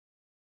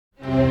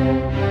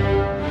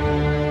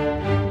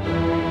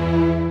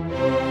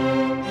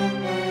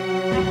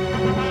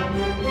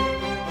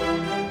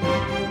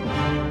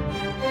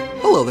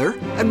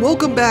and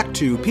welcome back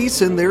to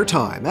Peace in Their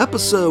Time,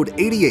 episode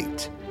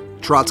 88,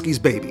 Trotsky's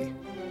Baby.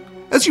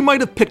 As you might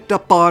have picked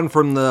up on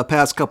from the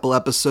past couple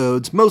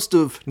episodes, most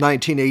of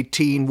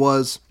 1918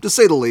 was, to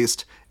say the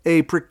least,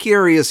 a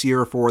precarious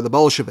year for the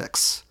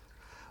Bolsheviks.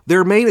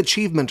 Their main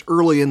achievement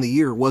early in the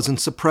year was in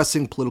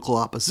suppressing political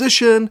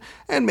opposition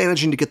and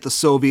managing to get the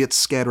Soviets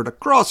scattered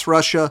across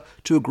Russia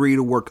to agree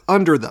to work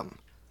under them.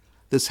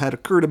 This had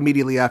occurred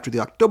immediately after the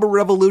October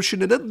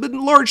Revolution and had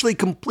been largely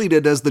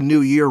completed as the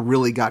new year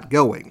really got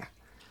going.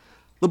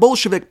 The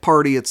Bolshevik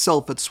Party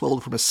itself had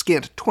swelled from a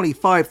scant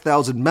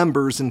 25,000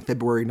 members in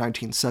February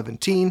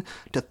 1917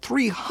 to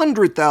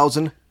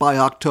 300,000 by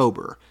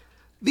October.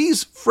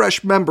 These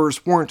fresh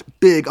members weren't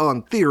big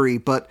on theory,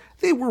 but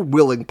they were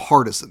willing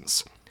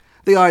partisans.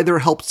 They either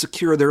helped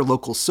secure their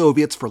local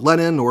Soviets for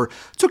Lenin or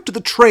took to the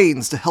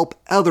trains to help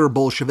other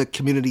Bolshevik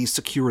communities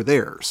secure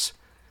theirs.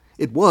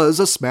 It was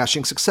a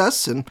smashing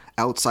success, and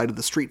outside of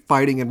the street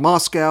fighting in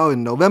Moscow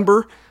in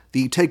November,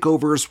 the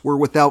takeovers were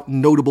without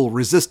notable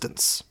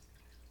resistance.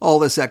 All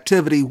this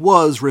activity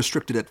was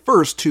restricted at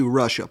first to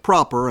Russia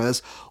proper,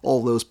 as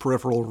all those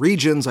peripheral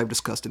regions I've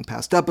discussed in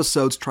past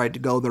episodes tried to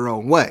go their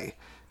own way.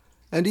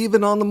 And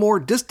even on the more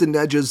distant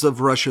edges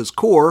of Russia's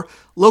core,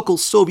 local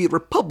Soviet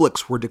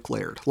republics were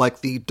declared,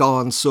 like the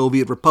Don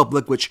Soviet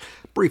Republic, which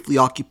briefly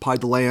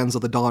occupied the lands of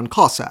the Don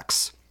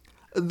Cossacks.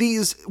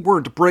 These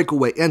weren't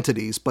breakaway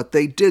entities, but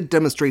they did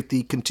demonstrate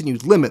the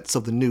continued limits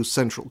of the new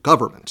central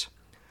government.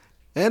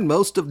 And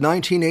most of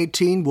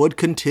 1918 would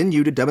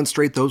continue to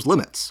demonstrate those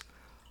limits.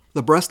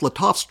 The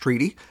Brest-Litovsk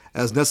Treaty,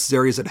 as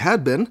necessary as it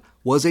had been,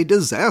 was a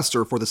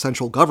disaster for the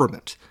central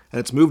government, and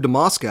its move to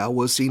Moscow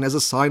was seen as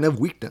a sign of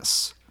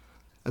weakness.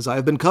 As I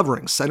have been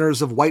covering,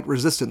 centers of white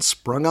resistance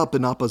sprung up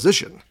in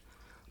opposition.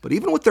 But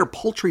even with their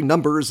paltry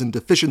numbers and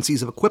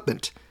deficiencies of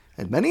equipment,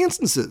 in many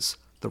instances,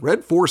 the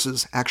Red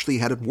forces actually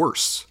had it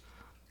worse.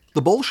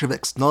 The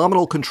Bolsheviks'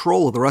 nominal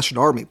control of the Russian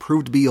army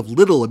proved to be of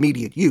little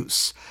immediate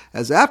use,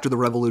 as after the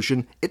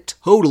revolution, it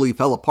totally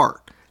fell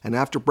apart, and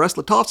after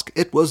Brest-Litovsk,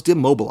 it was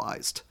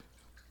demobilized.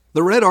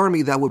 The Red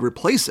Army that would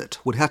replace it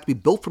would have to be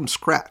built from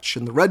scratch,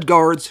 and the Red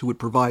Guards, who would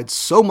provide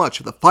so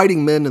much of the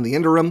fighting men in the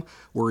interim,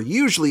 were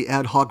usually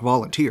ad hoc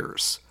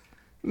volunteers.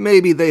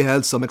 Maybe they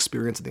had some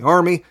experience in the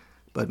army,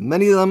 but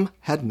many of them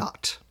had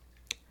not.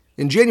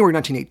 In January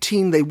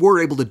 1918, they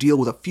were able to deal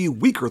with a few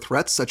weaker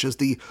threats, such as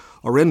the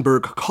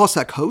Orenburg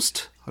Cossack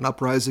Host, an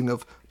uprising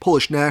of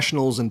Polish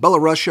nationals in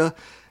Belorussia,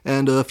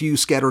 and a few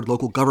scattered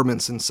local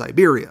governments in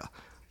Siberia.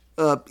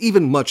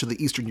 Even much of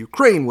the eastern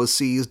Ukraine was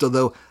seized,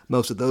 although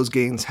most of those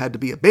gains had to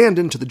be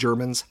abandoned to the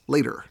Germans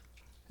later.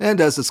 And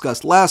as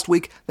discussed last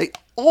week, they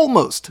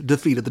almost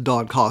defeated the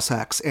Don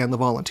Cossacks and the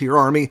Volunteer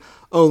Army,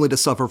 only to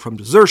suffer from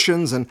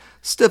desertions and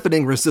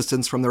stiffening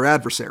resistance from their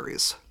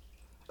adversaries.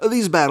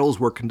 These battles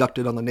were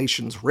conducted on the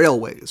nation's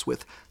railways,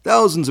 with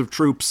thousands of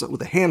troops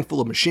with a handful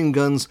of machine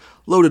guns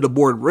loaded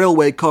aboard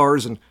railway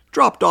cars and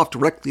dropped off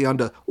directly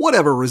onto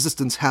whatever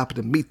resistance happened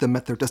to meet them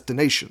at their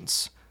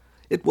destinations.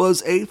 It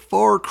was a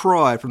far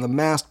cry from the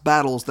massed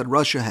battles that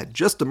Russia had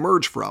just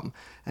emerged from,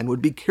 and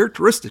would be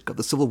characteristic of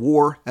the Civil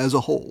War as a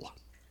whole.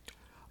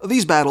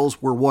 These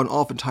battles were won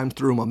oftentimes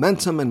through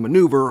momentum and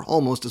maneuver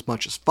almost as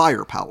much as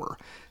firepower,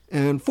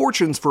 and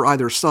fortunes for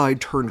either side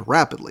turned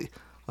rapidly,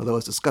 although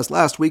as discussed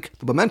last week,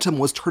 the momentum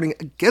was turning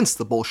against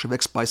the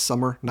Bolsheviks by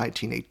summer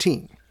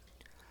 1918.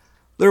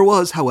 There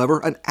was, however,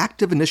 an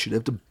active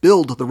initiative to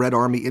build the Red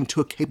Army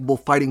into a capable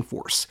fighting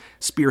force,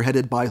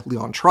 spearheaded by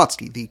Leon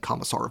Trotsky, the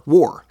Commissar of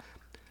War.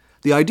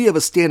 The idea of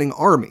a standing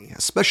army,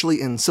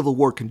 especially in Civil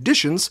War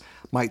conditions,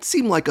 might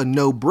seem like a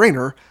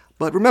no-brainer,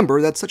 but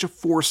remember that such a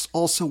force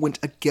also went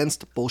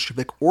against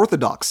Bolshevik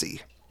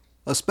orthodoxy.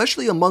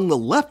 Especially among the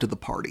left of the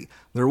party,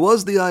 there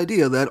was the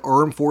idea that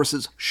armed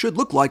forces should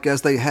look like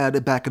as they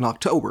had back in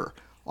October,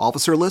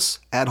 officerless,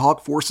 ad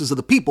hoc forces of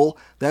the people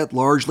that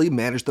largely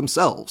managed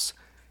themselves.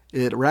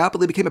 It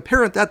rapidly became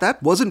apparent that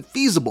that wasn't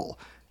feasible,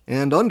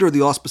 and under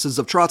the auspices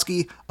of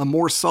Trotsky, a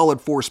more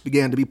solid force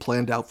began to be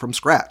planned out from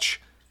scratch.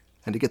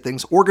 And to get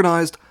things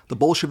organized, the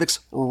Bolsheviks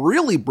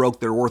really broke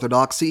their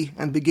orthodoxy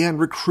and began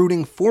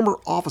recruiting former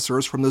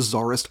officers from the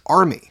Tsarist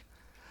army.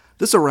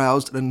 This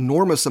aroused an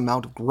enormous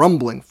amount of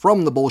grumbling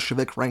from the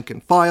Bolshevik rank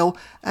and file,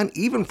 and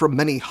even from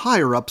many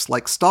higher-ups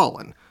like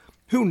Stalin,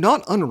 who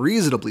not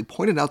unreasonably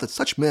pointed out that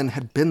such men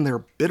had been their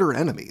bitter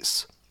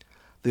enemies.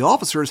 The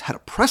officers had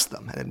oppressed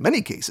them, and in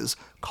many cases,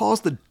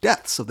 caused the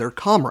deaths of their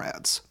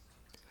comrades.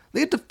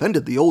 They had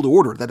defended the old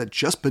order that had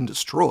just been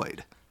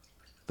destroyed.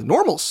 The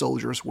normal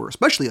soldiers were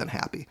especially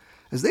unhappy,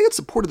 as they had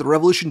supported the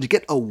revolution to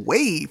get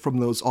away from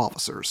those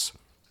officers.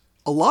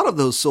 A lot of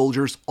those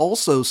soldiers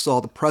also saw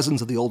the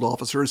presence of the old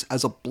officers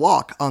as a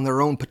block on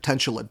their own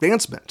potential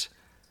advancement.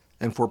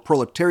 And for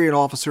proletarian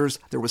officers,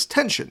 there was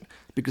tension,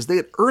 because they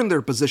had earned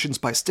their positions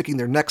by sticking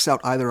their necks out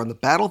either on the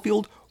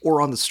battlefield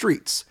or on the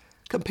streets,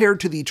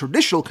 compared to the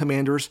traditional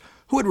commanders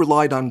who had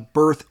relied on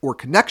birth or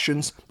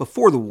connections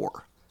before the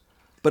war.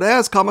 But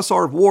as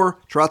Commissar of War,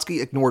 Trotsky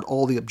ignored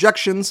all the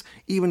objections,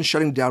 even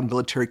shutting down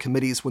military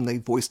committees when they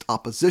voiced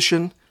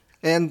opposition.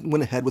 and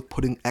went ahead with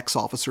putting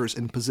ex-officers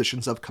in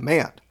positions of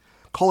command,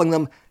 calling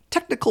them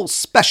technical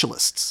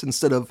specialists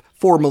instead of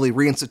formally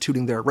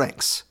reinstituting their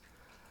ranks.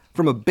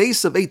 From a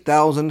base of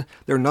 8,000,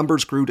 their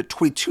numbers grew to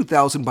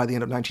 22,000 by the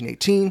end of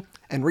 1918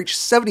 and reached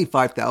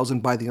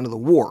 75,000 by the end of the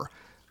war,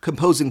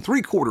 composing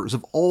 3/4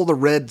 of all the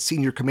Red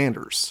senior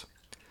commanders.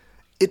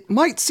 It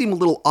might seem a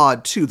little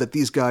odd, too, that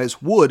these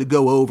guys would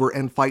go over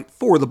and fight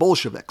for the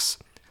Bolsheviks,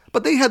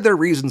 but they had their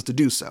reasons to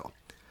do so.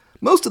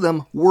 Most of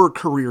them were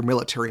career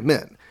military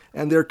men,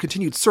 and their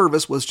continued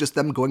service was just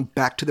them going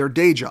back to their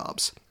day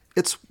jobs.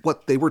 It's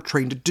what they were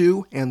trained to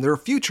do, and their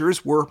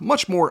futures were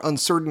much more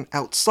uncertain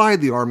outside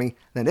the army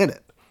than in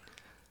it.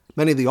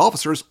 Many of the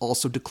officers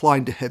also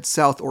declined to head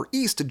south or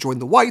east to join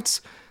the Whites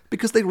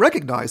because they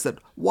recognized that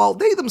while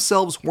they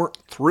themselves weren't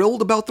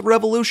thrilled about the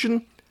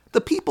revolution,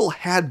 the people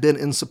had been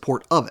in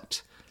support of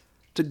it.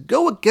 To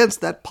go against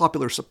that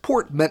popular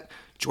support meant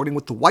joining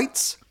with the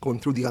Whites, going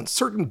through the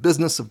uncertain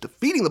business of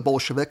defeating the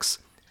Bolsheviks,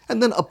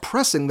 and then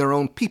oppressing their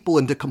own people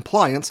into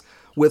compliance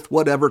with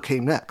whatever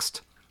came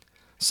next.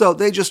 So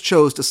they just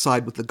chose to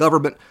side with the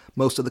government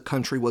most of the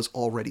country was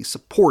already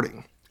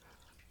supporting.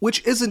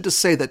 Which isn't to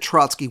say that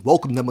Trotsky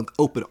welcomed them with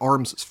open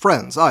arms as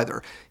friends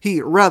either.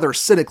 He rather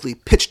cynically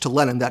pitched to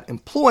Lenin that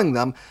employing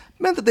them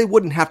meant that they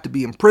wouldn't have to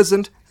be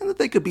imprisoned and that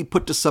they could be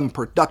put to some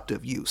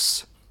productive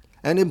use.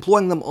 And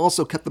employing them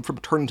also kept them from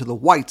turning to the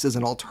Whites as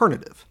an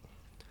alternative.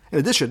 In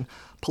addition,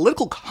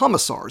 political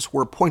commissars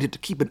were appointed to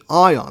keep an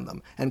eye on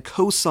them and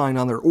co-sign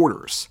on their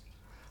orders.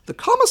 The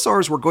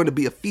commissars were going to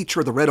be a feature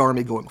of the Red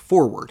Army going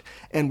forward,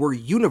 and were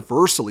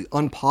universally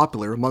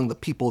unpopular among the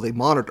people they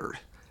monitored.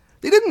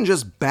 They didn't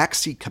just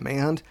backseat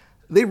command,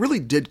 they really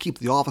did keep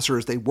the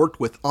officers they worked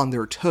with on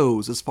their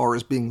toes as far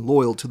as being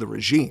loyal to the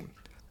regime.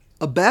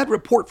 A bad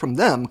report from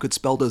them could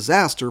spell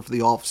disaster for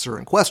the officer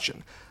in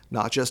question,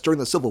 not just during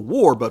the Civil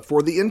War, but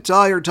for the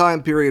entire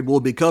time period we'll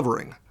be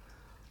covering.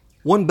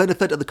 One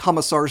benefit of the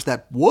commissars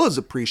that was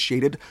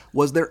appreciated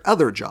was their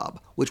other job,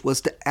 which was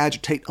to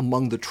agitate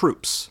among the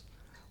troops.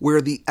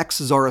 Where the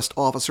ex-Tsarist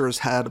officers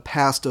had a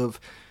past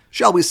of,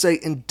 shall we say,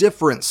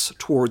 indifference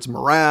towards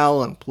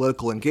morale and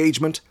political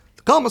engagement,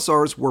 the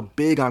commissars were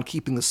big on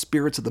keeping the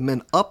spirits of the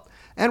men up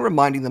and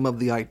reminding them of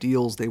the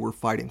ideals they were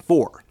fighting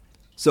for.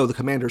 So the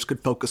commanders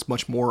could focus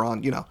much more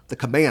on, the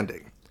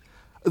commanding.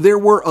 There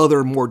were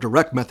other more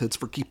direct methods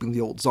for keeping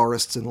the old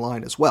Tsarists in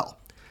line as well.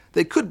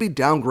 They could be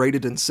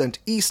downgraded and sent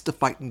east to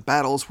fight in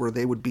battles where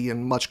they would be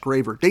in much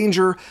graver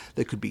danger,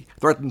 they could be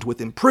threatened with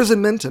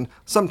imprisonment, and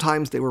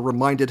sometimes they were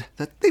reminded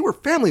that they were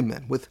family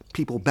men with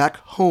people back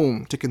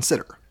home to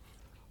consider.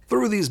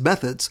 Through these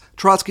methods,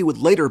 Trotsky would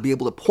later be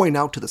able to point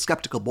out to the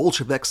skeptical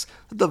Bolsheviks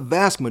that the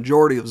vast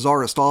majority of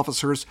Tsarist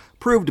officers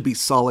proved to be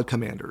solid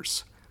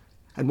commanders.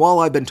 And while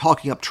I've been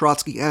talking up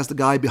Trotsky as the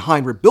guy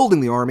behind rebuilding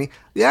the army,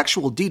 the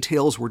actual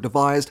details were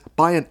devised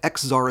by an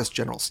ex-Tsarist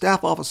general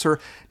staff officer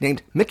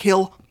named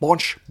Mikhail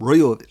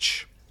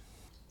Bonch-Broyovich.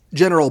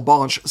 General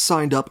Bonch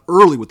signed up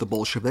early with the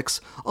Bolsheviks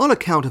on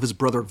account of his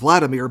brother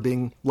Vladimir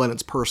being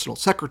Lenin's personal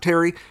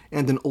secretary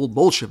and an old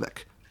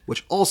Bolshevik,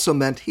 which also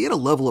meant he had a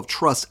level of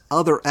trust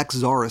other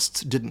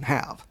ex-Tsarists didn't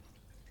have.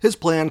 His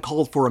plan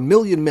called for 1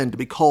 million men to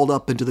be called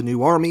up into the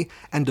new army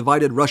and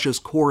divided Russia's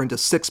corps into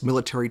 6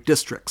 military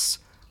districts.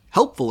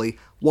 Helpfully,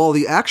 while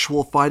the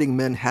actual fighting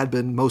men had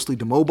been mostly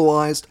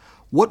demobilized,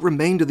 what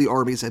remained of the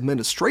army's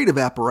administrative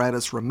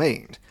apparatus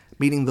remained,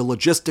 meaning the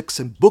logistics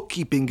and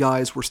bookkeeping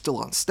guys were still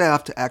on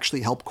staff to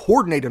actually help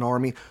coordinate an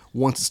army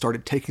once it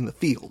started taking the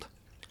field.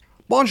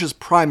 Bonch's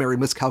primary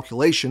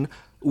miscalculation,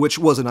 which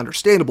was an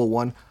understandable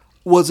one,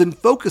 was in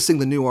focusing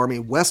the new army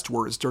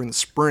westwards during the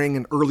spring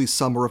and early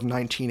summer of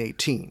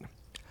 1918.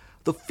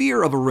 The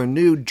fear of a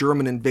renewed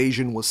German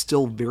invasion was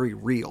still very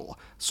real,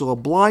 so a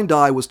blind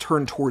eye was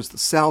turned towards the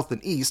south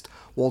and east,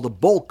 while the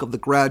bulk of the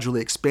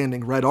gradually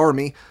expanding Red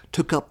Army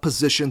took up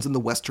positions in the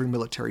western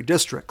military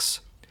districts.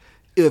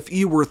 If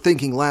you were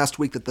thinking last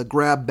week that the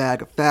grab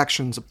bag of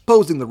factions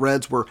opposing the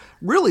Reds were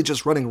really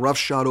just running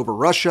roughshod over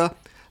Russia,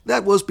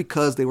 that was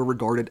because they were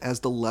regarded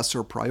as the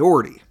lesser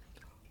priority.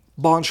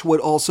 Bonch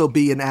would also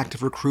be an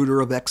active recruiter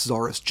of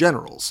ex-Tsarist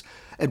generals,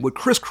 and would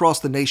crisscross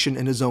the nation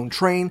in his own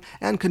train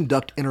and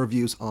conduct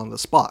interviews on the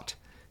spot.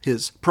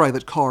 His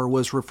private car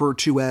was referred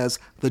to as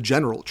the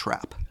General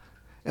Trap.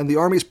 And the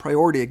army's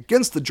priority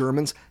against the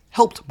Germans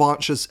helped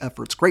Bonch's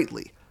efforts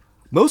greatly.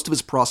 Most of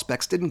his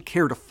prospects didn't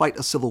care to fight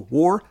a civil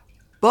war,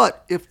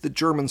 but if the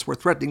Germans were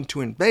threatening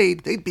to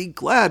invade, they'd be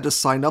glad to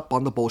sign up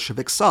on the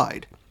Bolshevik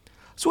side.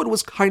 So it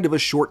was kind of a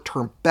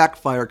short-term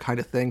backfire kind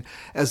of thing,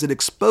 as it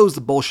exposed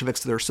the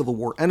Bolsheviks to their Civil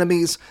War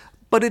enemies,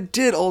 but it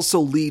did also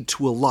lead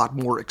to a lot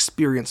more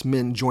experienced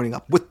men joining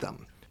up with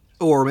them.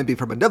 Or maybe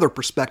from another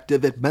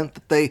perspective, it meant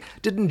that they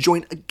didn't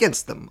join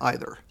against them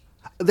either.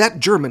 That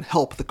German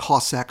help the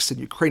Cossacks and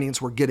Ukrainians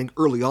were getting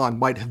early on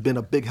might have been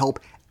a big help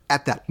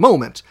at that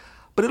moment,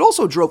 but it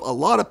also drove a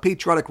lot of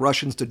patriotic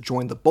Russians to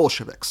join the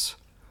Bolsheviks.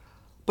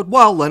 But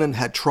while Lenin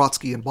had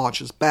Trotsky and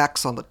Bonch's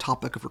backs on the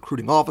topic of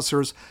recruiting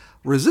officers,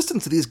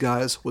 resistance to these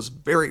guys was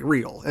very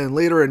real, and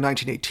later in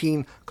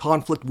 1918,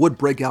 conflict would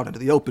break out into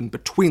the open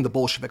between the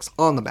Bolsheviks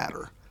on the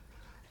matter.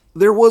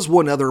 There was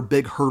one other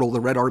big hurdle the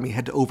Red Army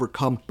had to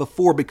overcome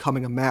before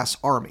becoming a mass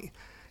army,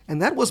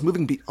 and that was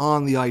moving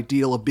beyond the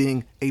ideal of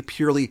being a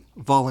purely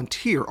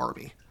volunteer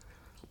army.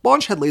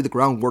 Bonch had laid the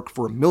groundwork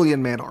for a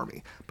 1,000,000-man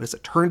army, but as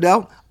it turned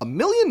out,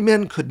 1,000,000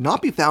 men could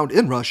not be found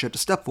in Russia to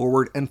step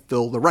forward and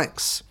fill the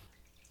ranks.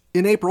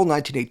 In April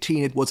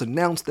 1918, it was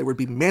announced there would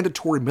be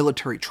mandatory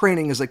military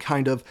training as a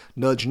kind of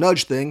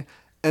nudge-nudge thing,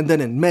 and then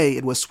in May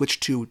it was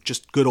switched to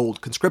just good old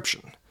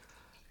conscription.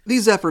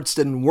 These efforts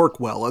didn't work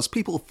well as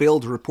people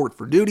failed to report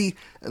for duty,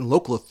 and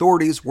local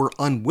authorities were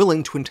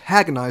unwilling to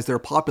antagonize their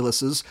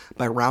populaces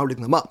by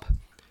rounding them up.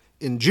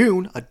 In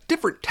June, a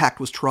different tact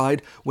was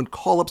tried when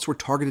call-ups were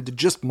targeted to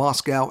just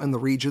Moscow and the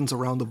regions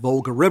around the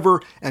Volga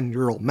River and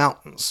Ural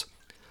Mountains.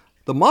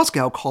 The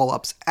Moscow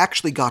call-ups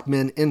actually got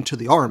men into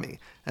the army,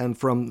 and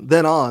from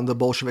then on, the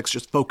Bolsheviks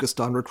just focused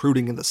on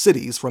recruiting in the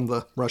cities from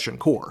the Russian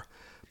Corps.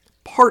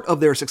 Part of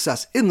their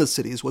success in the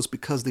cities was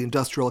because the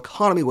industrial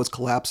economy was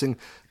collapsing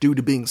due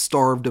to being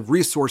starved of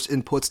resource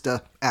inputs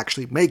to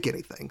actually make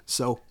anything,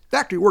 so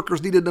factory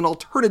workers needed an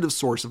alternative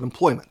source of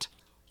employment.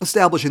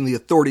 Establishing the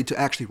authority to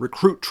actually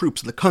recruit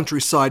troops in the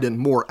countryside and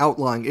more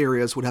outlying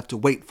areas would have to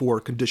wait for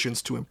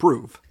conditions to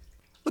improve.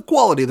 The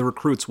quality of the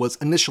recruits was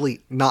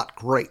initially not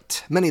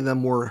great. Many of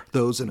them were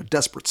those in a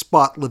desperate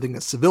spot living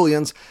as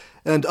civilians,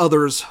 and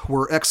others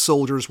were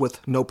ex-soldiers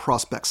with no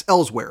prospects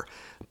elsewhere.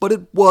 But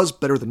it was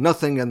better than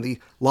nothing, and the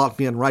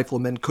Latvian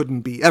riflemen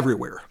couldn't be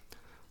everywhere.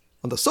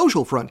 On the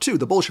social front, too,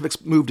 the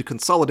Bolsheviks moved to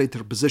consolidate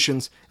their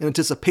positions in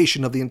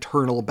anticipation of the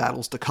internal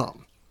battles to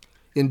come.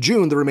 In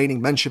June, the remaining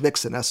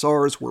Mensheviks and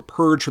SRs were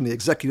purged from the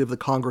executive of the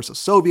Congress of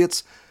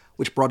Soviets,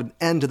 which brought an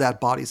end to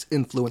that body's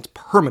influence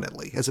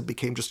permanently, as it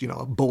became just,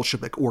 a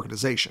Bolshevik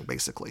organization,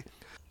 basically.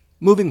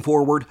 Moving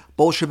forward,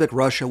 Bolshevik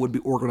Russia would be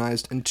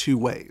organized in two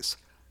ways.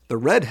 The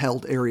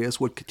red-held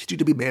areas would continue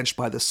to be managed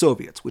by the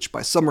Soviets, which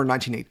by summer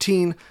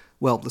 1918,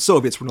 the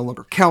Soviets were no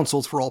longer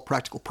councils for all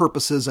practical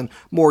purposes and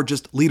more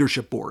just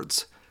leadership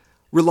boards.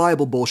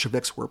 Reliable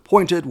Bolsheviks were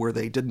appointed where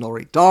they didn't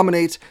already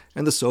dominate,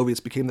 and the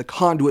Soviets became the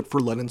conduit for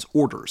Lenin's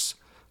orders.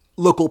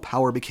 Local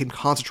power became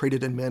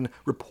concentrated in men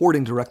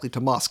reporting directly to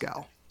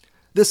Moscow.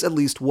 This at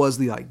least was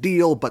the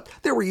ideal, but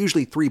there were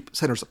usually three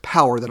centers of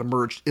power that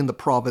emerged in the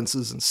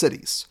provinces and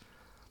cities.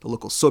 The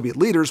local Soviet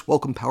leaders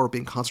welcomed power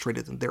being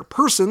concentrated in their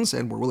persons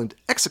and were willing to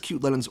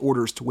execute Lenin's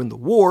orders to win the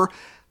war,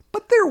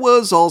 but there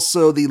was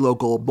also the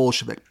local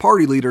Bolshevik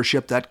party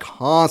leadership that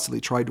constantly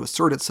tried to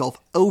assert itself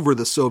over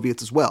the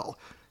Soviets as well,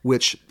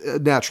 which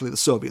naturally the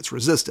Soviets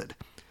resisted.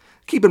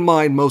 Keep in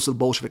mind, most of the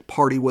Bolshevik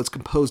party was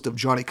composed of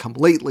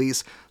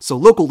Johnny-come-latelys, so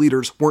local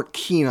leaders weren't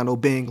keen on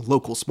obeying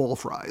local small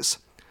fries.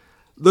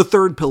 The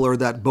third pillar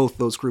that both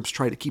those groups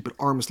tried to keep at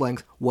arm's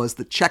length was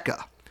the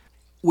Cheka,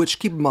 which,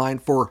 keep in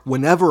mind, for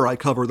whenever I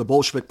cover the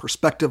Bolshevik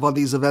perspective on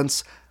these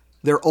events,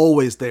 they're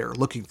always there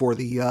looking for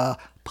the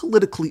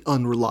politically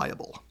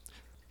unreliable.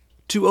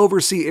 To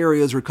oversee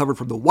areas recovered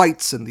from the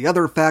Whites and the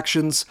other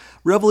factions,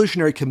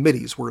 revolutionary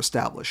committees were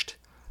established.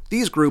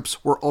 These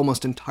groups were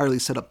almost entirely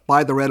set up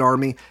by the Red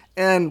Army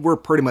and were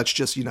pretty much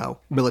just,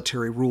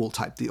 military rule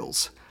type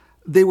deals.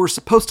 They were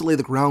supposed to lay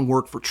the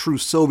groundwork for true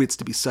Soviets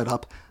to be set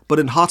up, but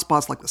in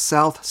hotspots like the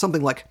South,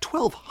 something like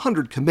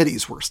 1,200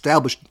 committees were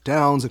established in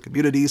towns and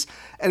communities,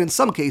 and in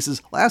some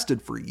cases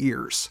lasted for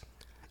years.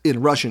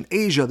 In Russian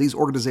Asia, these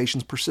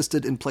organizations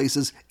persisted in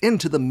places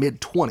into the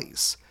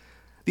mid-20s.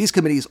 These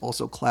committees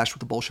also clashed with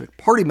the Bolshevik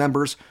party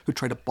members who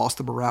tried to boss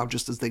them around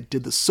just as they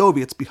did the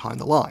Soviets behind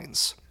the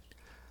lines.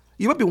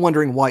 You might be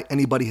wondering why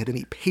anybody had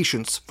any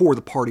patience for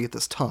the party at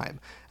this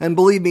time, and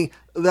believe me,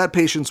 that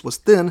patience was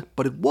thin,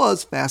 but it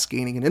was fast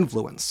gaining in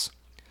influence.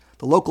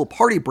 The local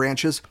party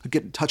branches could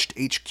get in touch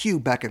to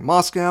HQ back in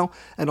Moscow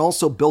and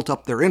also built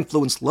up their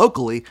influence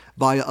locally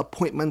via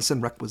appointments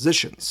and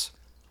requisitions,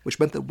 which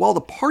meant that while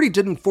the party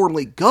didn't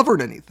formally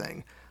govern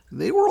anything,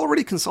 they were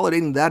already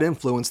consolidating that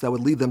influence that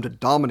would lead them to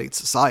dominate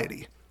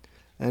society.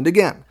 And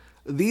again,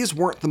 these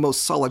weren't the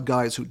most solid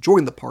guys who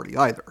joined the party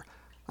either.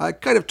 I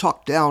kind of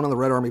talked down on the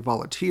Red Army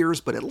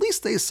volunteers, but at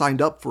least they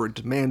signed up for a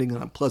demanding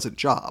and unpleasant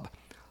job.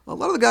 A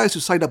lot of the guys who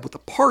signed up with the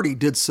party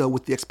did so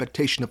with the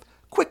expectation of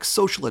quick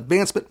social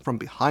advancement from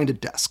behind a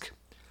desk.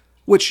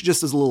 Which,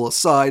 just as a little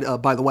aside,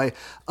 by the way,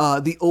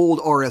 the old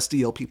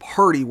RSDLP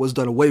party was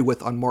done away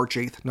with on March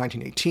 8,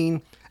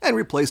 1918, and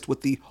replaced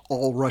with the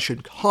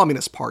All-Russian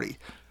Communist Party,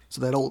 so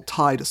that old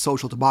tie to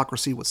social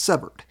democracy was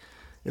severed.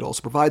 It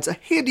also provides a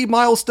handy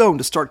milestone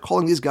to start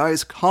calling these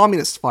guys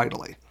communists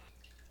finally.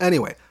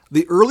 Anyway,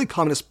 the early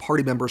Communist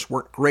Party members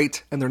weren't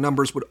great, and their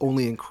numbers would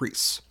only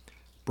increase.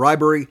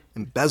 Bribery,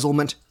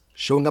 embezzlement,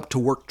 showing up to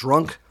work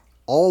drunk,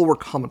 all were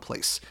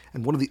commonplace,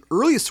 and one of the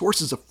earliest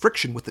sources of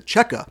friction with the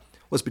Cheka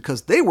was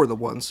because they were the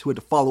ones who had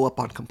to follow up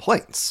on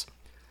complaints.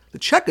 The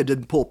Cheka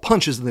didn't pull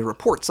punches in their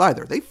reports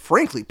either. They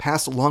frankly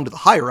passed along to the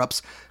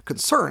higher-ups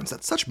concerns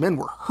that such men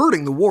were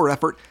hurting the war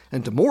effort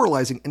and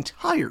demoralizing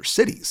entire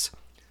cities.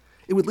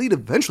 It would lead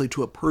eventually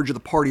to a purge of the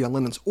party on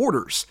Lenin's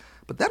orders,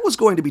 but that was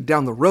going to be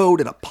down the road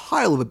and a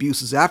pile of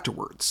abuses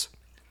afterwards.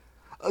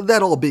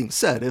 That all being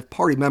said, if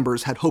party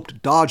members had hoped to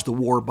dodge the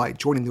war by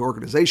joining the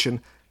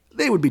organization,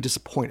 they would be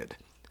disappointed.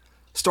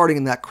 Starting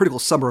in that critical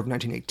summer of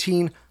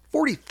 1918,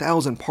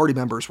 40,000 party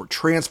members were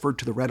transferred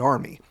to the Red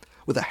Army,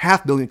 with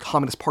 500,000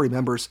 Communist Party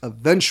members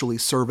eventually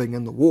serving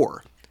in the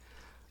war.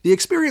 The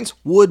experience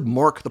would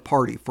mark the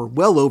party for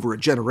well over a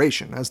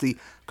generation, as the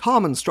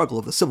common struggle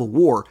of the Civil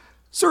War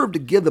served to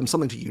give them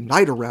something to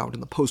unite around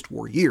in the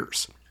post-war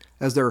years,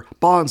 as their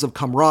bonds of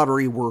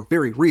camaraderie were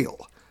very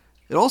real.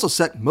 It also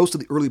set most of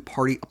the early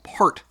party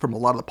apart from a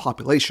lot of the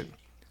population.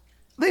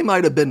 They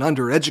might have been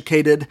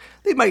undereducated,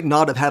 they might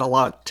not have had a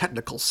lot of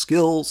technical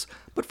skills,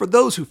 but for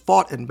those who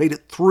fought and made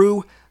it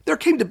through, there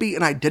came to be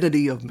an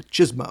identity of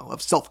machismo,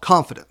 of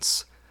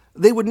self-confidence.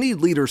 They would need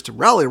leaders to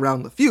rally around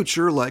in the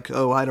future, like,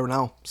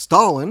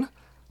 Stalin,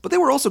 but they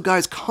were also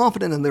guys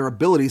confident in their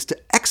abilities to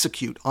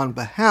execute on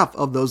behalf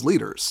of those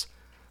leaders.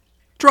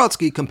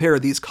 Trotsky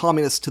compared these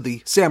communists to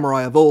the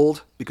samurai of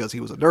old, because he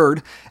was a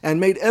nerd,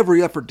 and made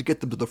every effort to get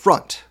them to the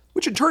front,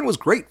 which in turn was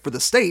great for the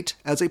state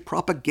as a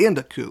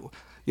propaganda coup.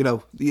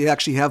 You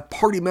actually have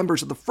party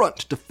members at the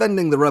front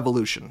defending the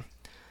revolution.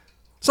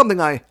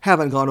 Something I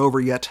haven't gone over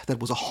yet that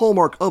was a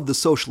hallmark of the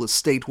socialist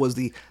state was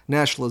the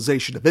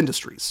nationalization of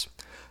industries.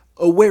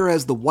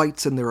 Whereas the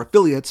whites and their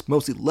affiliates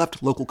mostly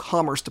left local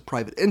commerce to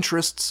private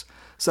interests,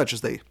 such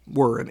as they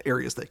were in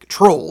areas they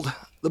controlled,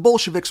 the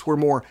Bolsheviks were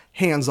more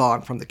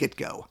hands-on from the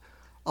get-go.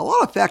 A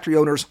lot of factory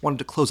owners wanted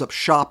to close up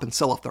shop and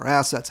sell off their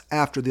assets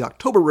after the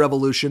October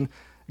Revolution,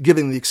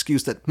 giving the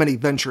excuse that many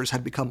ventures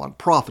had become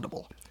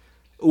unprofitable.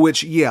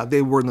 Which,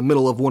 they were in the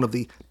middle of one of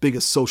the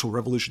biggest social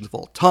revolutions of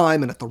all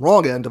time and at the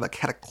wrong end of a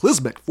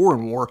cataclysmic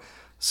foreign war,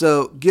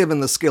 so given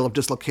the scale of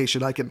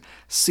dislocation, I can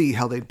see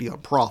how they'd be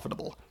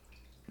unprofitable.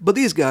 But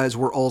these guys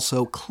were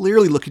also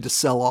clearly looking to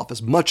sell off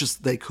as much as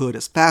they could,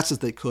 as fast as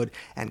they could,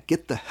 and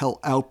get the hell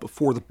out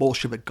before the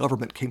Bolshevik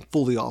government came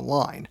fully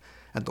online,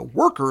 and the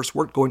workers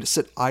weren't going to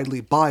sit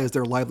idly by as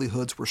their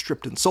livelihoods were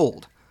stripped and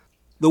sold.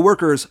 The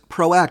workers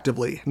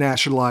proactively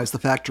nationalized the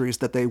factories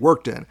that they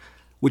worked in,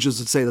 which is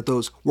to say that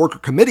those worker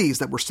committees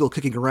that were still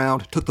kicking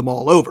around took them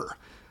all over.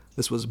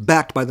 This was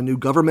backed by the new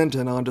government,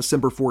 and on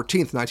December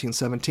 14th,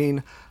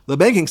 1917, the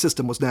banking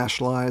system was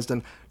nationalized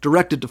and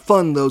directed to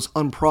fund those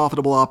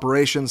unprofitable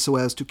operations so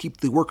as to keep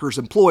the workers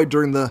employed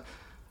during the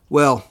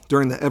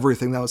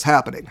everything that was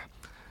happening.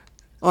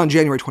 On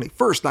January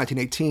 21st,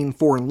 1918,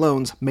 foreign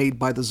loans made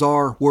by the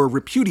Tsar were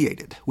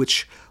repudiated,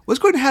 which was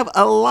going to have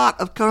a lot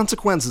of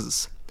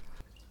consequences.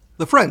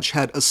 The French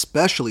had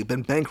especially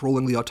been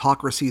bankrolling the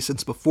autocracy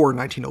since before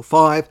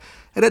 1905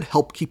 and had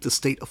helped keep the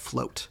state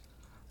afloat.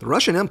 The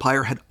Russian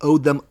Empire had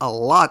owed them a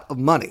lot of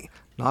money,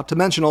 not to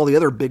mention all the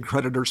other big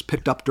creditors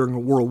picked up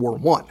during World War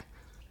I.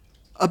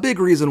 A big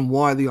reason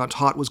why the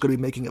Entente was going to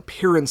be making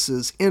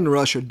appearances in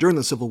Russia during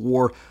the Civil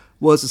War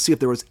was to see if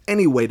there was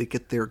any way to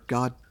get their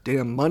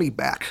goddamn money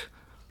back.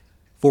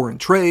 Foreign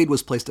trade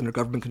was placed under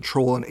government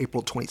control on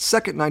April 22,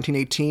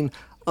 1918,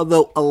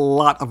 although a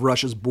lot of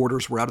Russia's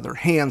borders were out of their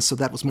hands, so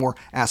that was more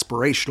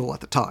aspirational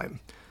at the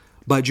time.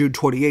 By June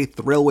 28th,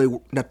 the railway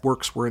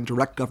networks were in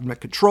direct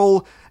government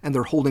control, and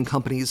their holding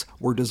companies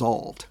were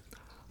dissolved.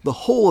 The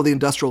whole of the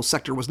industrial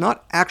sector was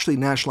not actually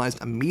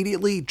nationalized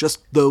immediately,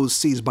 just those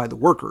seized by the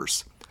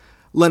workers.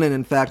 Lenin,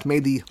 in fact,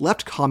 made the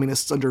left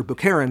communists under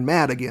Bukharin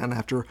mad again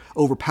after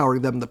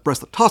overpowering them in the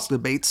Brest-Litovsk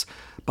debates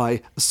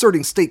by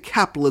asserting state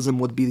capitalism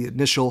would be the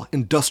initial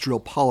industrial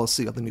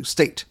policy of the new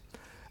state.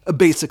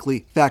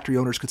 Basically, factory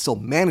owners could still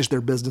manage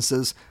their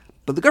businesses,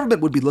 but the government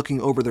would be looking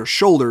over their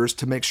shoulders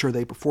to make sure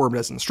they performed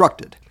as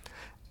instructed.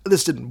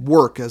 This didn't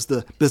work, as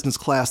the business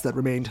class that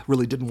remained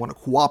really didn't want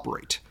to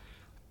cooperate.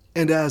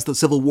 And as the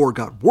Civil War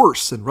got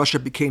worse and Russia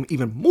became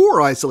even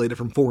more isolated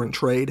from foreign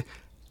trade,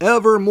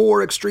 ever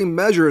more extreme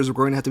measures were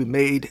going to have to be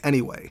made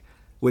anyway.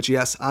 Which,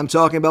 yes, I'm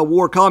talking about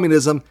war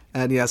communism,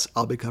 and yes,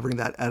 I'll be covering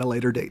that at a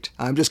later date.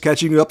 I'm just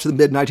catching you up to the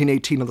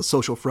mid-1918 on the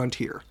social front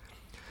here.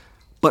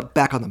 But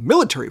back on the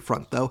military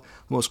front, though,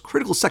 the most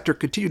critical sector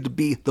continued to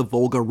be the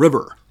Volga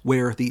River,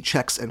 where the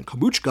Czechs and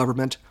Komuch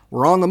government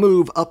were on the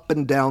move up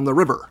and down the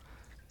river.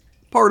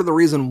 Part of the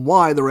reason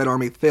why the Red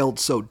Army failed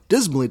so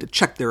dismally to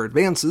check their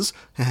advances,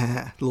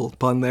 little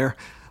pun there,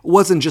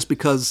 wasn't just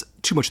because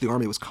too much of the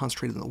army was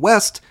concentrated in the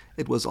west,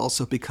 it was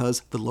also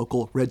because the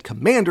local Red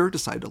Commander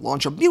decided to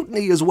launch a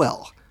mutiny as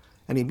well.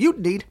 And he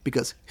mutinied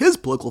because his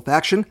political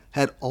faction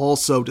had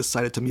also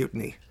decided to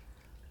mutiny.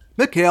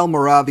 Mikhail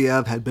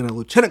Muraviev had been a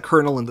lieutenant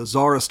colonel in the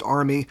Tsarist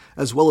army,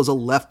 as well as a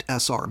left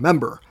SR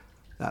member.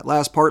 That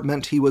last part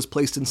meant he was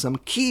placed in some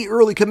key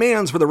early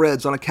commands for the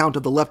Reds on account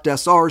of the left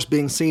SRs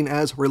being seen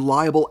as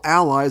reliable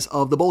allies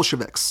of the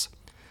Bolsheviks.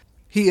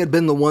 He had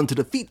been the one to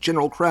defeat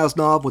General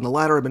Krasnov when the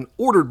latter had been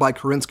ordered by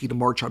Kerensky to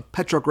march on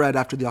Petrograd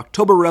after the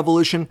October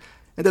Revolution,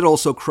 and had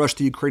also crushed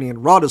the Ukrainian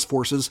Radas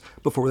forces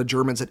before the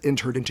Germans had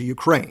entered into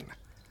Ukraine.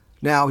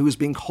 Now he was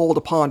being called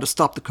upon to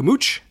stop the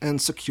Komuch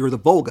and secure the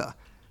Volga.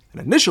 And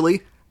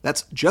initially,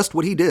 that's just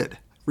what he did,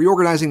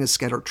 reorganizing his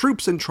scattered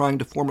troops and trying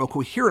to form a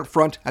coherent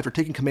front after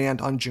taking command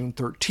on June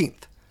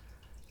 13th.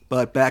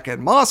 But back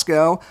in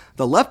Moscow,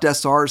 the left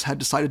SRs had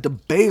decided to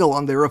bail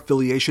on their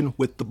affiliation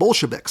with the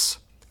Bolsheviks.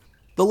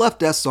 The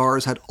left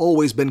SRs had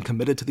always been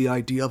committed to the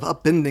idea of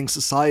upending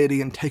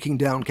society and taking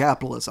down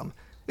capitalism.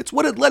 It's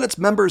what had led its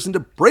members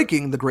into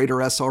breaking the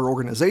greater SR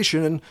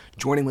organization and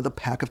joining with a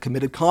pack of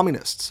committed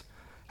communists.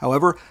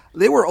 However,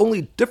 they were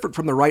only different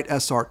from the right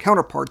SR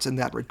counterparts in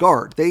that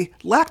regard. They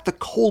lacked the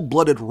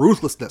cold-blooded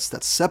ruthlessness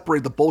that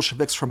separated the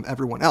Bolsheviks from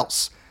everyone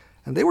else,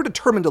 and they were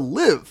determined to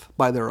live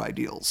by their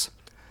ideals.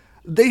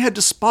 They had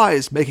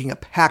despised making a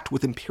pact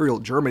with Imperial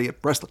Germany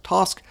at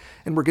Brest-Litovsk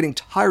and were getting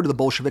tired of the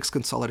Bolsheviks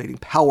consolidating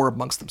power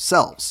amongst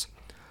themselves.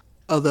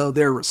 Although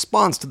their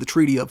response to the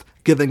treaty of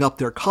giving up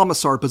their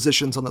commissar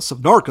positions on the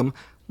Savnarkom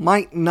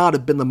might not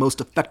have been the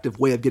most effective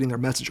way of getting their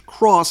message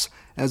across,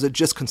 as it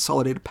just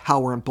consolidated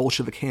power in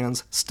Bolshevik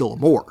hands still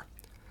more.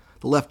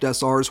 The left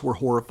SRs were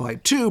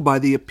horrified too by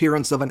the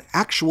appearance of an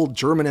actual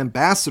German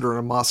ambassador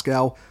in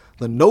Moscow,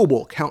 the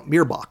noble Count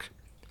Mirbach.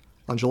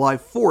 On July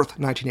 4th,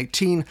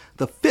 1918,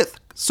 the 5th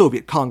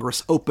Soviet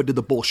Congress opened in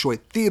the Bolshoi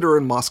Theater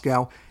in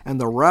Moscow, and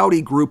the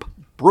rowdy group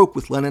broke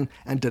with Lenin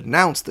and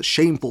denounced the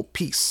shameful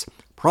peace,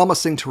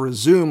 promising to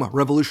resume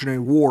revolutionary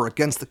war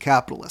against the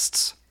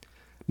capitalists.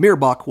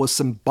 Mirbach was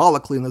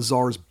symbolically in the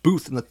Tsar's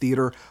booth in the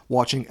theater,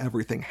 watching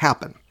everything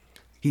happen.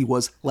 He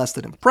was less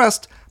than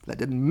impressed, but that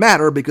didn't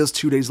matter because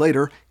 2 days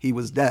later, he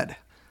was dead.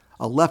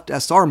 A left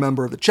SR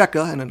member of the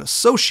Cheka and an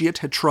associate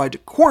had tried to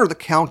corner the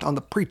Count on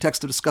the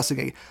pretext of discussing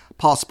a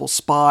possible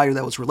spy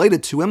that was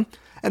related to him,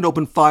 and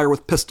opened fire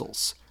with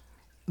pistols.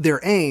 Their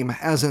aim,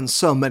 as in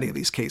so many of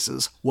these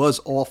cases, was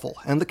awful,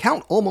 and the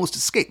Count almost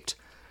escaped.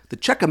 The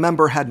Cheka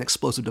member had an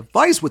explosive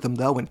device with him,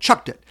 though, and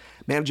chucked it,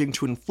 managing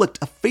to inflict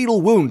a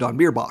fatal wound on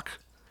Mirbach.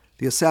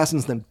 The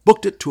assassins then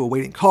booked it to a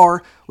waiting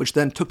car, which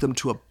then took them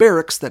to a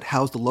barracks that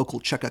housed the local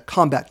Cheka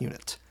combat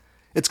unit.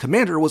 Its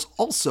commander was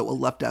also a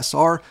left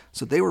SR,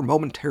 so they were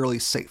momentarily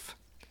safe.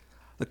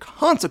 The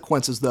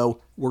consequences,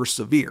 though, were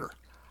severe.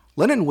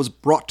 Lenin was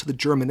brought to the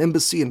German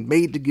embassy and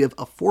made to give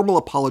a formal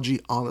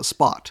apology on the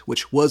spot,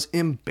 which was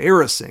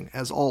embarrassing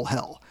as all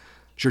hell.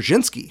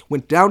 Dzerzhinsky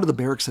went down to the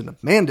barracks and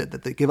demanded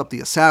that they give up the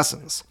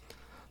assassins.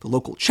 The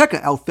local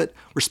Cheka outfit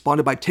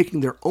responded by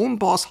taking their own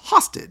boss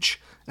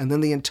hostage, and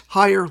then the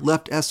entire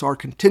left SR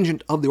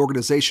contingent of the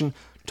organization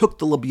took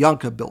the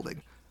Lubyanka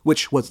building,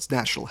 which was its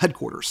national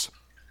headquarters.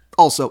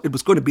 Also, it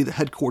was going to be the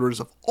headquarters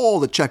of all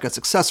the Cheka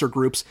successor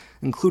groups,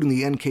 including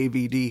the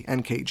NKVD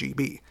and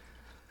KGB.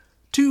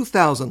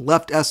 2,000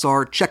 left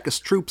SR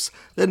Chekist troops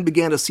then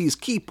began to seize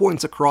key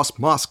points across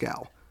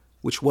Moscow,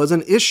 which was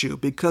an issue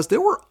because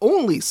there were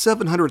only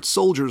 700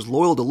 soldiers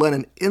loyal to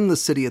Lenin in the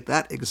city at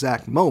that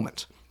exact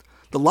moment.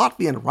 The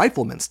Latvian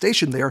riflemen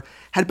stationed there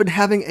had been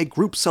having a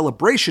group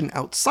celebration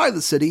outside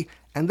the city,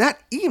 and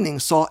that evening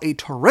saw a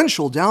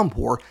torrential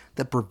downpour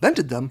that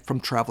prevented them from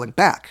traveling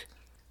back.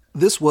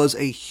 This was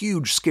a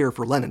huge scare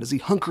for Lenin as he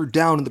hunkered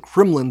down in the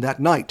Kremlin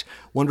that night,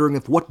 wondering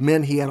if what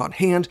men he had on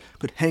hand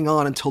could hang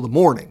on until the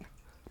morning.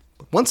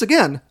 But once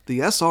again, the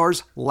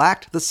SRs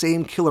lacked the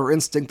same killer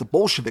instinct the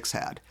Bolsheviks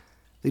had.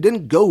 They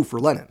didn't go for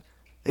Lenin.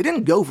 They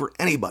didn't go for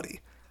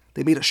anybody.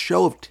 They made a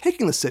show of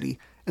taking the city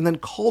and then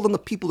called on the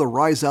people to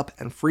rise up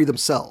and free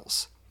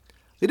themselves.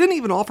 They didn't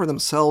even offer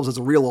themselves as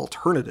a real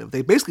alternative.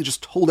 They basically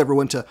just told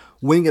everyone to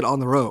wing it on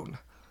their own.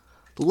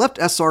 The left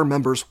SR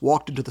members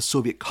walked into the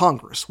Soviet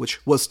Congress,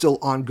 which was still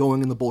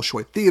ongoing in the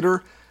Bolshoi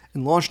Theater,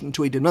 and launched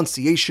into a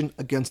denunciation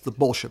against the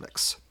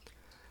Bolsheviks.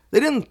 They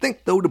didn't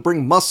think, though, to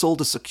bring muscle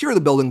to secure the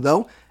building,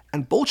 though,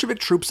 and Bolshevik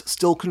troops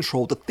still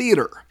controlled the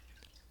theater.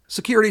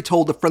 Security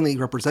told the friendly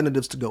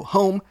representatives to go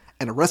home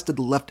and arrested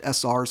the left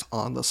SRs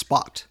on the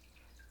spot.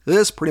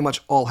 This pretty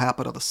much all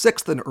happened on the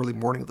 6th and early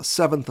morning of the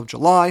 7th of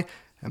July,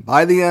 and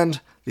by the end,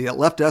 the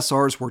left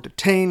SRs were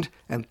detained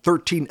and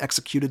 13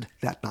 executed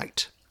that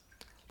night.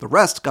 The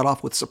rest got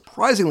off with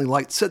surprisingly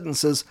light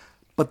sentences,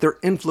 but their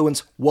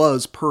influence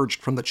was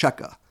purged from the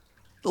Cheka.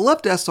 The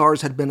left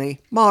SRs had been a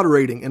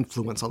moderating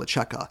influence on the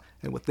Cheka,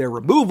 and with their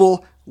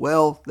removal,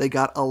 well, they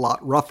got a lot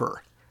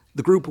rougher.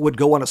 The group would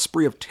go on a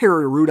spree of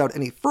terror to root out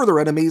any further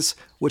enemies,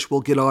 which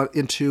we'll get on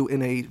into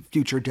in a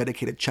future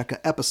dedicated Cheka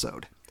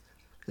episode.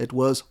 It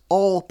was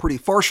all pretty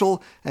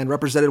farcical and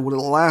represented one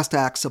of the last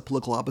acts of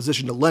political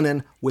opposition to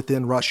Lenin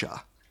within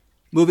Russia.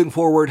 Moving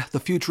forward, the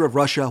future of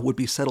Russia would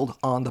be settled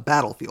on the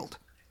battlefield.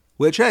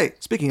 Which, hey,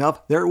 speaking of,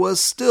 there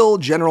was still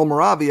General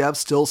Muraviev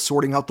still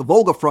sorting out the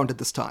Volga front at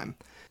this time.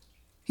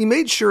 He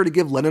made sure to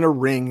give Lenin a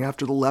ring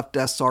after the left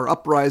SR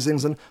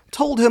uprisings and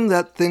told him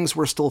that things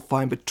were still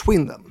fine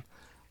between them.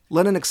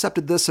 Lenin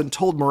accepted this and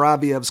told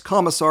Muraviev's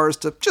commissars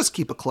to just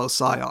keep a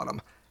close eye on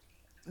him.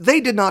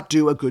 They did not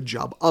do a good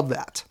job of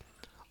that.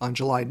 On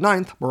July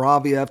 9th,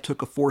 Muraviev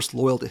took a force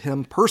loyal to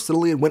him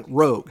personally and went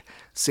rogue,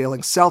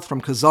 sailing south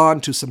from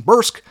Kazan to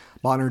Simbirsk,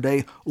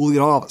 modern-day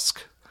Ulyanovsk.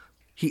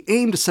 He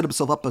aimed to set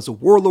himself up as a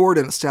warlord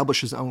and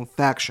establish his own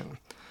faction.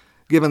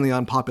 Given the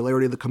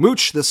unpopularity of the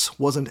Kmuch, this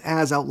wasn't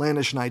as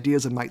outlandish an idea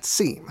as it might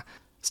seem.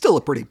 Still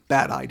a pretty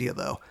bad idea,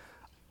 though.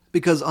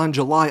 because on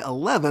July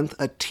 11th,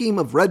 a team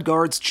of Red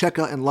Guards,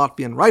 Cheka, and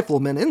Latvian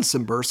riflemen in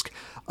Simbirsk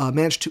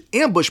managed to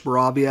ambush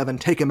Muraviev and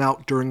take him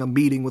out during a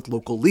meeting with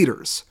local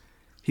leaders.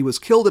 He was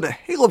killed in a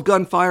hail of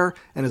gunfire,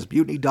 and his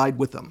mutiny died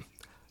with him.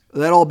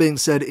 That all being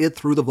said, it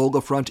threw the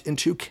Volga front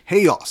into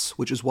chaos,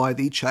 which is why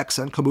the Czechs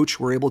and Komuch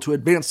were able to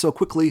advance so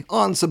quickly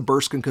on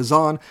Simbirsk and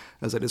Kazan,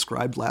 as I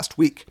described last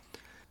week.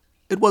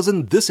 It was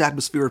in this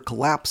atmosphere of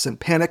collapse and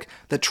panic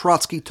that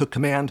Trotsky took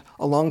command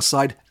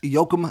alongside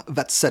Joachim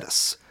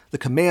Vaicetis, the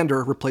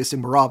commander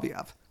replacing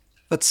Muraviev.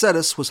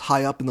 Vaicetis was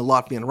high up in the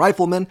Latvian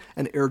riflemen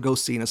and ergo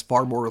seen as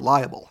far more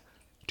reliable.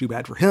 Too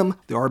bad for him,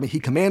 the army he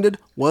commanded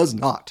was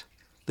not.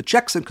 The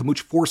Czechs and Komuch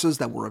forces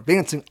that were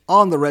advancing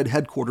on the Red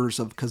headquarters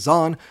of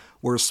Kazan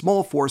were a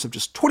small force of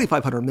just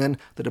 2,500 men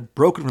that had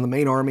broken from the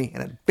main army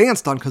and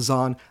advanced on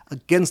Kazan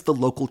against the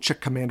local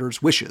Czech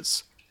commander's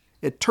wishes.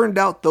 It turned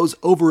out those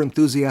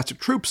over-enthusiastic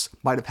troops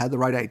might have had the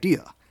right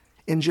idea.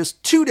 In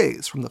just 2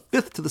 days, from the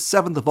 5th to the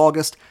 7th of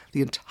August,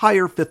 the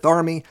entire 5th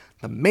Army,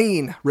 the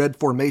main Red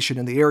formation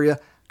in the area,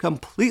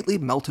 completely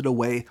melted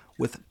away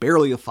with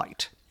barely a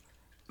fight.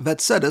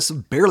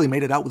 Vaicetis barely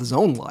made it out with his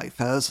own life,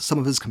 as some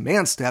of his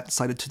command staff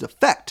decided to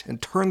defect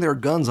and turn their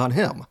guns on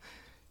him.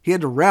 He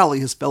had to rally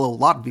his fellow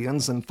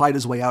Latvians and fight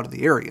his way out of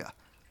the area.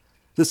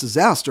 This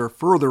disaster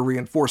further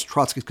reinforced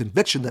Trotsky's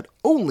conviction that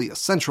only a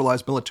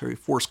centralized military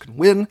force can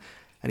win,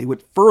 and he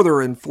went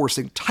further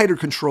enforcing tighter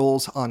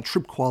controls on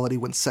troop quality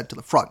when sent to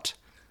the front.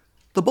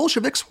 The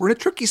Bolsheviks were in a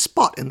tricky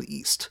spot in the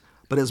east,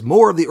 but as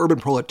more of the urban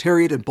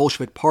proletariat and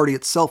Bolshevik Party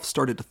itself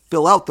started to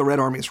fill out the Red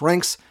Army's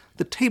ranks,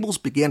 the tables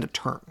began to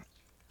turn.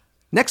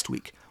 Next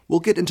week, we'll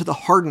get into the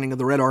hardening of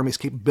the Red Army's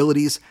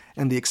capabilities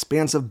and the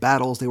expansive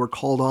battles they were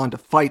called on to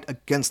fight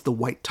against the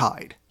White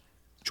Tide.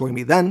 Join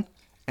me then,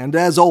 and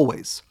as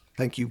always,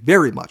 thank you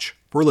very much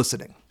for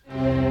listening.